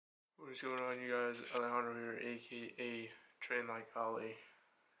What's going on, you guys? Alejandro here, aka TrainLikeAle.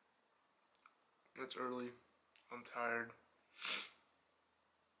 It's early. I'm tired.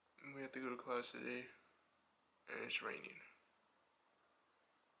 We have to go to class today, and it's raining.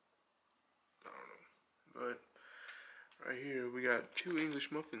 I don't know, but right here we got 2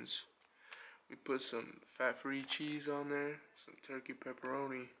 English muffins. We put some fat-free cheese on there, some turkey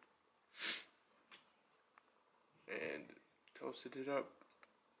pepperoni, and toasted it up.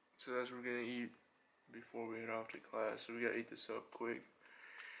 So that's what we're gonna eat before we head off to class. So we gotta eat this up quick.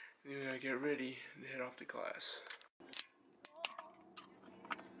 Then we gotta get ready to head off to class.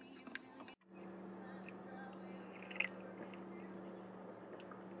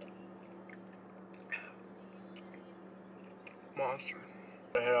 Monster.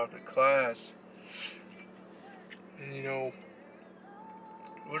 I head off to class. And you know,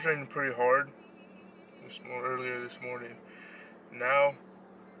 it was raining pretty hard earlier this morning. Now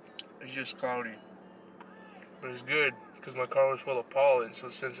it's just cloudy. But it's good because my car was full of pollen,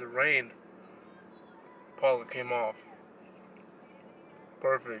 so since it rained, pollen came off.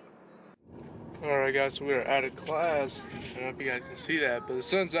 Perfect. Alright guys, so we are out of class. I don't know if you guys can see that, but the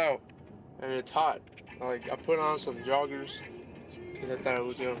sun's out and it's hot. Like, I put on some joggers because I thought it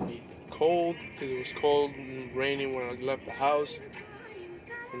was gonna be cold, because it was cold and raining when I left the house.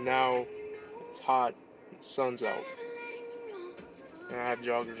 And now it's hot, the sun's out, and I have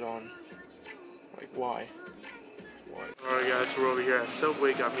joggers on. Like, why? Alright guys, so we're over here at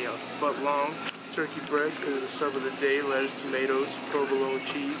Subway. Got me a foot-long turkey breast because it's the sub of the day. Lettuce, tomatoes, provolone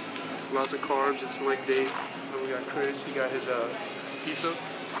cheese, lots of carbs. It's leg day. And we got Chris. He got his pizza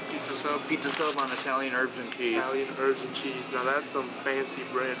sub. Pizza sub on Italian herbs and cheese. Italian herbs and cheese. Now that's some fancy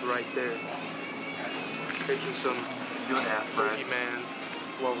bread right there. Taking some good ass bread. Man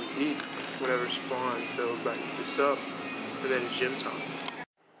while we eat whatever spawns. So we're about to eat this up, and then it's gym time.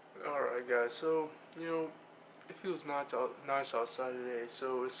 Alright guys, so you know, it feels nice outside today,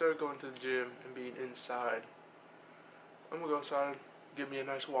 so instead of going to the gym and being inside, I'm gonna go outside, get me a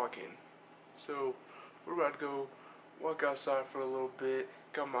nice walk in. So we're about to go walk outside for a little bit.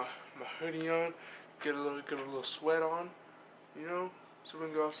 Got my hoodie on, get a little sweat on, you know. So we're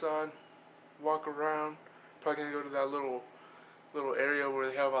gonna go outside, walk around. Probably gonna go to that little area where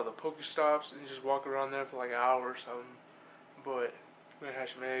they have all the Pokestops and just walk around there for like an hour or something. But we're gonna have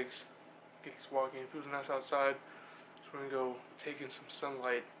some eggs. Get this walk in. It feels nice outside, so we're gonna go take in some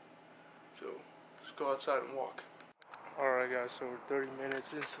sunlight. So let's go outside and walk. Alright guys, so we're 30 minutes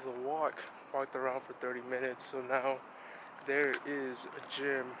into the walk. Walked around for 30 minutes, so now there is a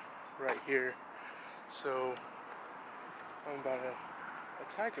gym right here. So I'm about to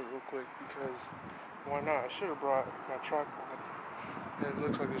attack it real quick because why not? I should have brought my tripod. And it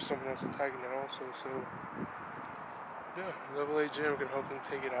looks like there's someone else attacking it also, so yeah, level 8 gym can hopefully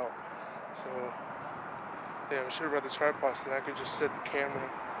take it out. So, yeah, I should have brought the tripod so that I could just set the camera,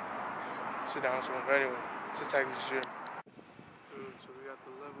 sit down somewhere. But anyway, let's attack this gym. So we got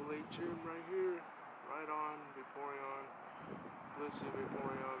the level 8 gym right here, right on, Vaporeon, Blissey,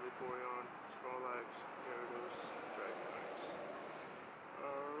 Vaporeon, Snorlax, Gyarados, Dragonite.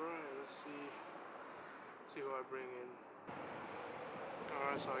 Alright, let's see who I bring in.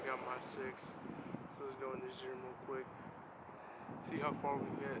 Alright, so I got my 6. So let's go in this gym real quick. See how far we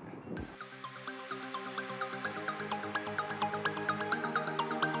get.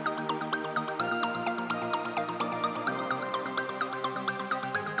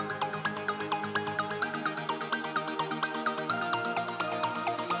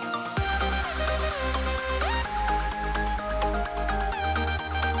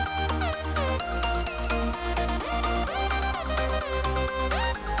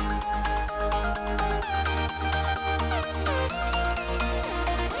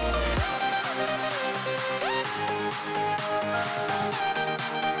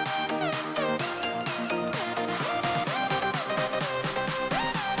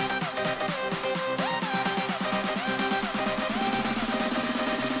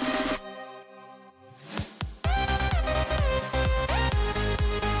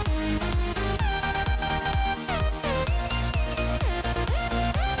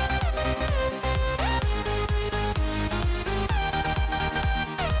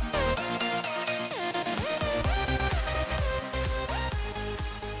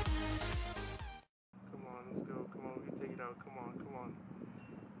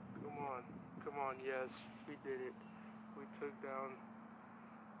 Come on, yes, we did it. We took down,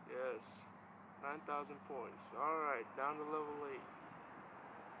 yes, 9,000 points. Alright, down to level 8.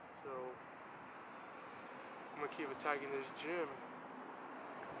 So, I'm gonna keep attacking this gym.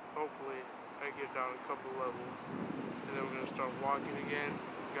 Hopefully, I get down a couple levels. And then we're gonna start walking again.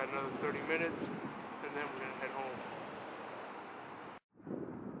 We got another 30 minutes, and then we're gonna head home.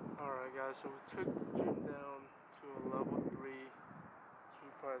 Alright guys, so we took the gym down to a level 3. We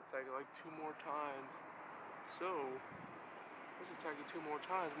probably attack it like 2 more times. So, let's attack it 2 more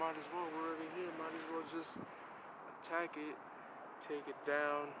times. Might as well, we're already here. Might as well just attack it, take it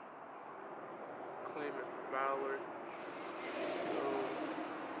down, claim it for Valor. So,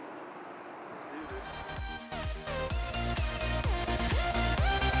 let's do this.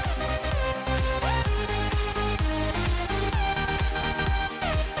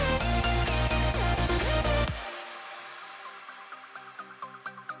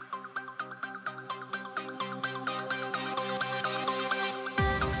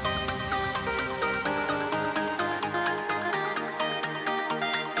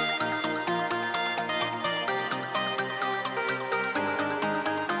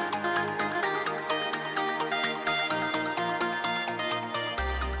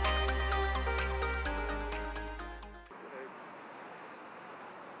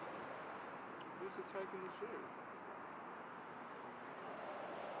 Who's attacking the gym?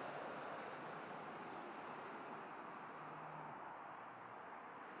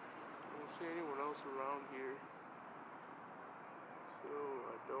 I don't see anyone else around here, so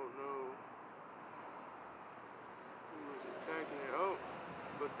I don't know who is attacking it. Oh,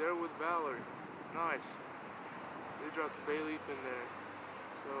 but they're with Valor. Nice. They dropped the bay leaf in there.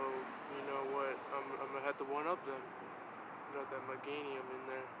 So, you know what? I'm gonna have to one up them. Got that meganium in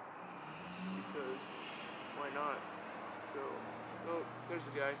there. Because why not? So, oh, there's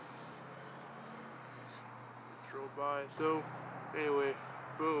the guy. Drove by. So, anyway,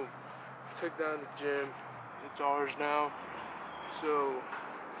 boom. Took down the gym. It's ours now. So,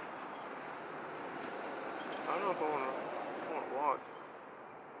 I don't know if I wanna walk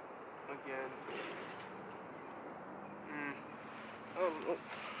again. I don't know.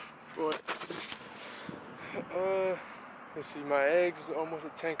 But let's see, my eggs almost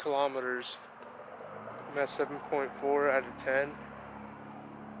at 10 kilometers. I'm at 7.4 out of 10.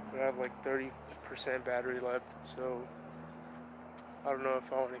 But I have like 30% battery left, so I don't know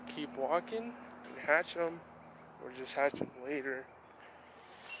if I want to keep walking and hatch them or just hatch them later.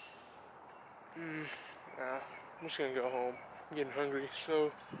 Nah, I'm just gonna go home. I'm getting hungry,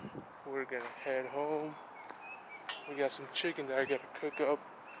 so we're gonna head home. We got some chicken that I gotta cook up.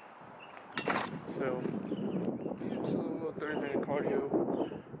 So, yeah, just a little 30-minute cardio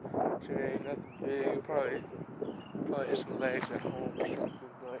today. Nothing big. Probably hit some legs at home or something.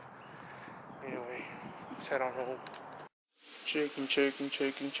 But anyway, let's head on home. Chicken,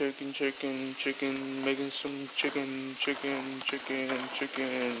 making some chicken.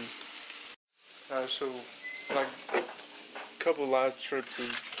 So, like a couple last trips to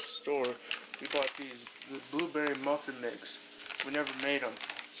the store, we bought the blueberry muffin mix. We never made them.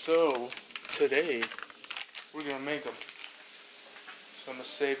 So, today, we're gonna make them. So I'm gonna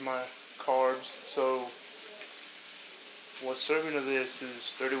save my carbs. So, one serving of this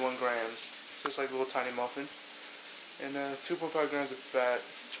is 31 grams. So it's like a little tiny muffin. And 2.5 grams of fat,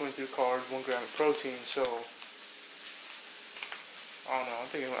 23 carbs, 1 gram of protein. So, I don't know. I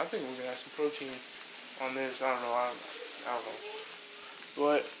think we're gonna have some protein on this. I don't know.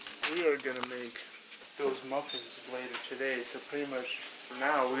 But we are gonna make those muffins later today. So pretty much for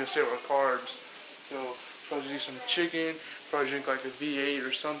now, we're gonna save our carbs. So probably do some chicken. Probably drink like a V8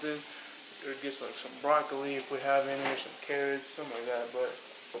 or something. Or get like some broccoli if we have any, or some carrots, something like that. But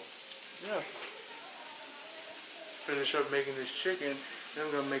yeah. Finish up making this chicken, then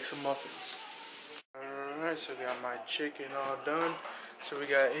we're gonna make some muffins. Alright, so we got my chicken all done. So we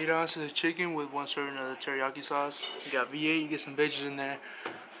got 8 ounces of chicken with 1 serving of the teriyaki sauce. We got V8, get some veggies in there.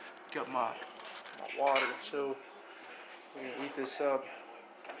 Got my water. So we're gonna eat this up,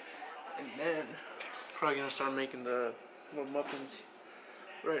 and then probably gonna start making the little muffins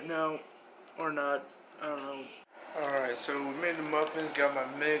right now, or not. I don't know. Alright, so we made the muffins. Got my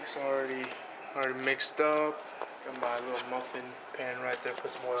mix already mixed up. Got my little muffin pan right there, put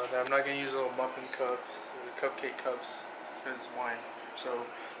some oil in there. I'm not going to use little muffin cups, or cupcake cups, because it's wine. So,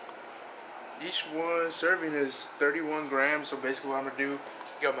 each one serving is 31 grams, so basically what I'm going to do,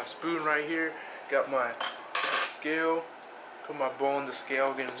 got my spoon right here, got my scale, put my bowl in the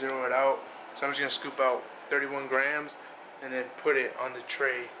scale, going to zero it out. So I'm just going to scoop out 31 grams, and then put it on the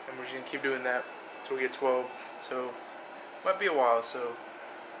tray, and we're just going to keep doing that until we get 12. So, might be a while, so,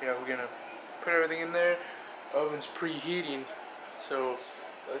 yeah, we're going to put everything in there. Oven's preheating, so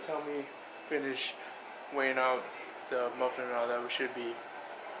by the time we finish weighing out the muffin and all that, we should be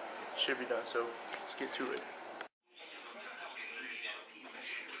done. So let's get to it.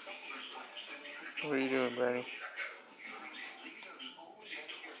 What are you doing, Brandy?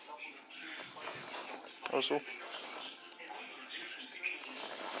 Hustle.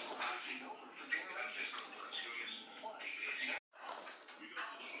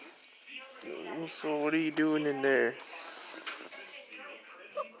 So what are you doing in there?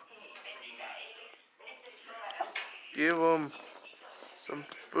 Give them some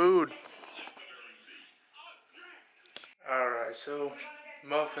food. Alright, so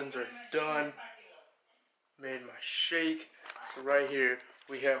muffins are done. Made my shake. So right here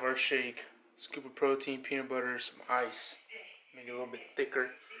we have our shake. Scoop of protein, peanut butter, some ice. Make it a little bit thicker.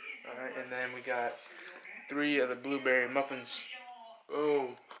 Alright, and then we got 3 of the blueberry muffins.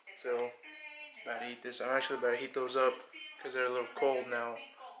 Boom. So about to eat this. I'm actually about to heat those up because they're a little cold now.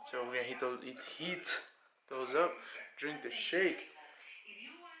 So we're gonna heat those up, drink the shake,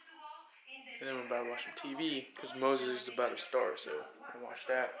 and then we're about to watch some TV because Moses is about to start. So I'm gonna watch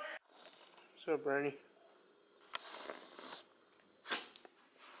that. What's up, Bernie?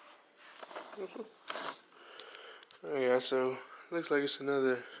 Oh yeah, so looks like it's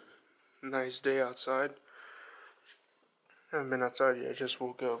another nice day outside. I haven't been outside yet. I just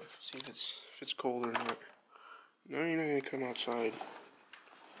woke up. See if it's cold or not. No, you're not gonna come outside.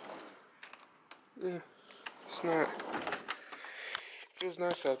 Yeah, it's not. Feels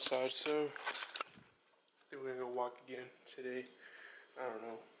nice outside, so I think we're gonna go walk again today. I don't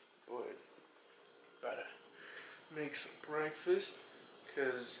know, but about to make some breakfast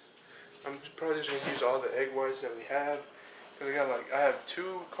because I'm probably just gonna use all the egg whites that we have. Cause I have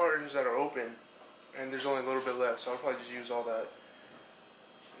 2 cartons that are open, and there's only a little bit left, so I'll probably just use all that.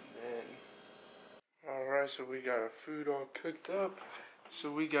 And then, all right, so we got our food all cooked up.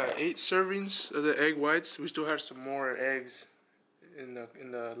 So we got 8 servings of the egg whites. We still have some more eggs in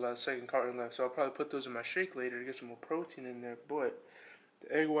the second carton left, so I'll probably put those in my shake later to get some more protein in there. But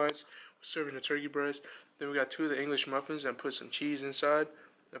the egg whites, we're serving the turkey breast. Then we got 2 of the English muffins and put some cheese inside.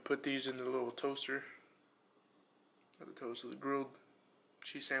 I put these in the little toaster, the grilled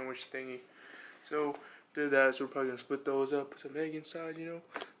cheese sandwich thingy. So did that. So we're probably gonna split those up, put some egg inside, you know.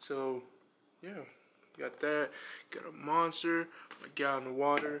 So yeah. Got that, got a monster, a gallon of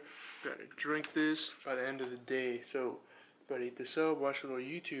water, gotta drink this by the end of the day. So, gotta eat this up, watch a little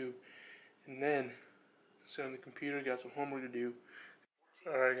YouTube, and then sit on the computer, got some homework to do.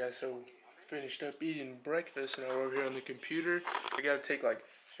 Alright guys, so finished up eating breakfast and I'm over here on the computer. I gotta take like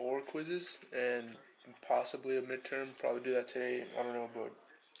 4 quizzes and possibly a midterm, probably do that today, I don't know, but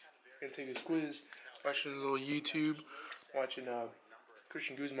I'm gonna take this quiz, watching a little YouTube, watching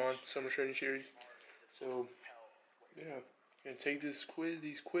Christian Guzman Summer Training Series. So, yeah, gonna take these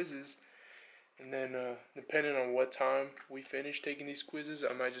quizzes, and then depending on what time we finish taking these quizzes,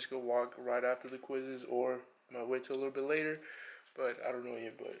 I might just go walk right after the quizzes, or I might wait till a little bit later, but I don't know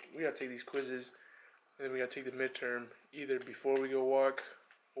yet. But we gotta take these quizzes, and then we gotta take the midterm either before we go walk,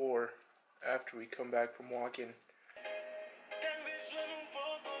 or after we come back from walking.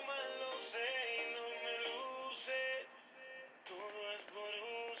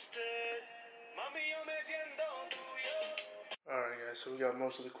 Alright guys, so we got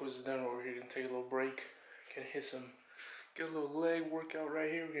most of the quizzes done over here. Gonna take a little break. Gonna get a little leg workout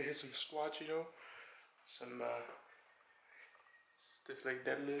right here. We're gonna hit some squats, you know. Some stiff leg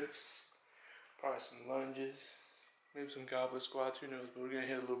deadlifts. Probably some lunges. Maybe some goblet squats, who knows. But we're gonna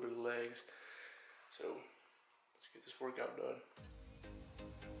hit a little bit of legs. So, let's get this workout done.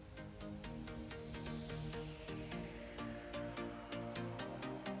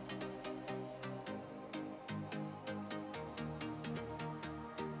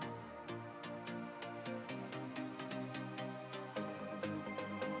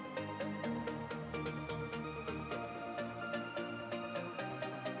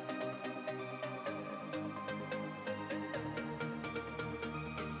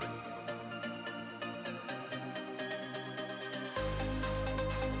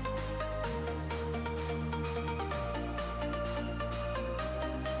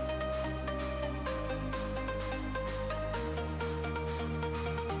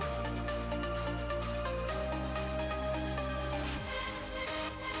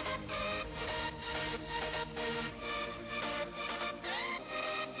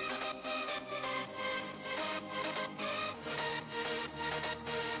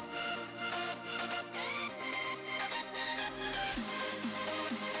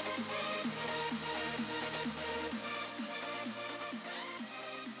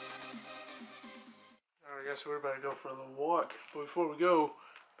 So we're about to go for a little walk. But before we go,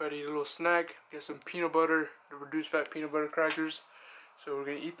 about to eat a little snack. Get some peanut butter, the reduced fat peanut butter crackers. So we're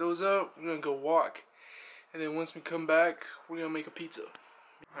gonna eat those up. We're gonna go walk, and then once we come back, we're gonna make a pizza.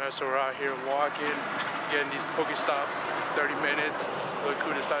 Alright, so we're out here walking, getting these Pokestops, 30 minutes. Look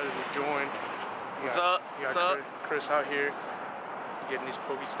who decided to join. What's up? You got What's up? Chris out here getting these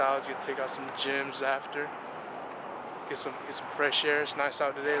pokey styles. You can take out some gyms after. Get some fresh air. It's nice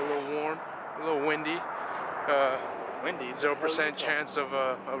out today. A little warm, a little windy. Windy. 0% chance of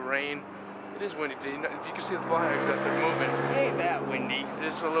rain. It is windy. You can see the flags that they're moving. It ain't that windy. It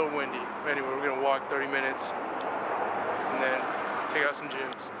is a little windy. Anyway, we're gonna walk 30 minutes and then take out some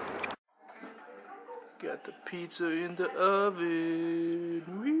gyms. Got the pizza in the oven.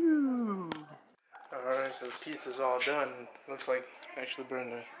 Woo! Alright, so the pizza's all done. Looks like actually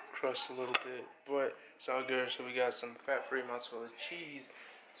burned the crust a little bit, but it's all good. So we got some fat-free mozzarella cheese,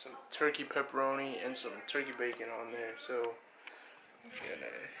 some turkey pepperoni, and some turkey bacon on there. So I'm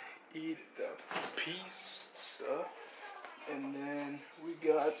gonna eat the pizza, and then we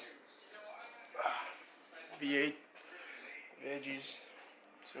got V8 veggies.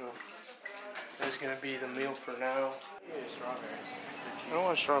 So that's gonna be the meal for now. Yeah, strawberries. I don't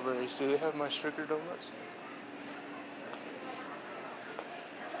want strawberries. Do they have my sugar donuts?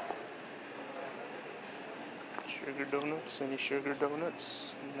 Sugar donuts? Any sugar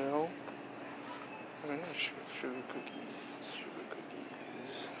donuts? No. Sugar cookies. Sugar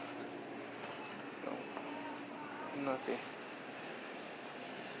cookies. No. Nothing.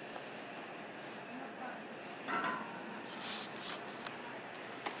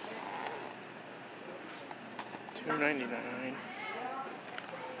 $2.99.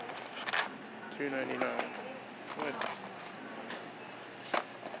 $2.99. What?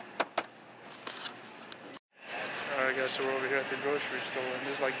 Alright guys, so we're over here at the grocery store and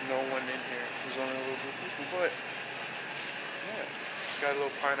there's like no one in here. There's only a little bit of people, but yeah. Got a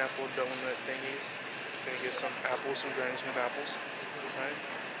little pineapple donut thingies. Gonna get some apples, some Granny Smith apples. Right?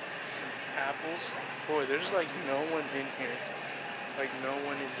 Some apples. Boy, there's like no one in here. Like no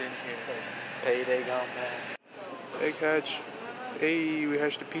one is in here. Payday gone bad. Egg hatch. Hey, we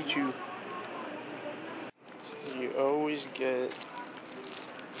hatched a Pichu. You always get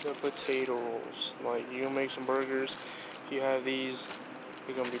the potato rolls. Like, you gonna make some burgers. If you have these,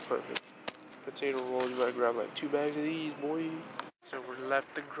 they're gonna be perfect. Potato rolls, you gotta grab like 2 bags of these, boy. So we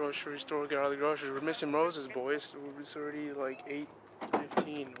left the grocery store, got all the groceries. We're missing Moses, boys. It's already like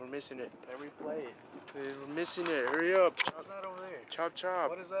 8:15. We're missing it. Let me replay it. We're missing it. Hurry up. What's that over there? Chop, chop.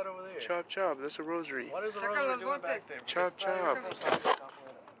 What is that over there? Chop, chop. That's a rosary. What is the rosary doing back there? Chop, chop.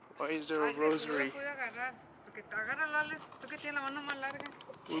 Why is there a rosary?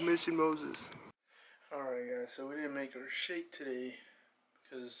 We're missing Moses. Alright guys, so we didn't make our shake today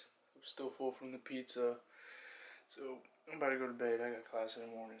because I'm still full from the pizza. So I'm about to go to bed. I got class in the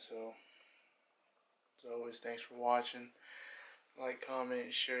morning, so as always, thanks for watching. Like,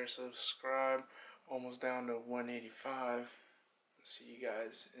 comment, share, subscribe. Almost down to 185. See you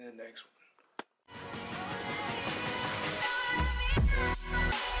guys in the next one.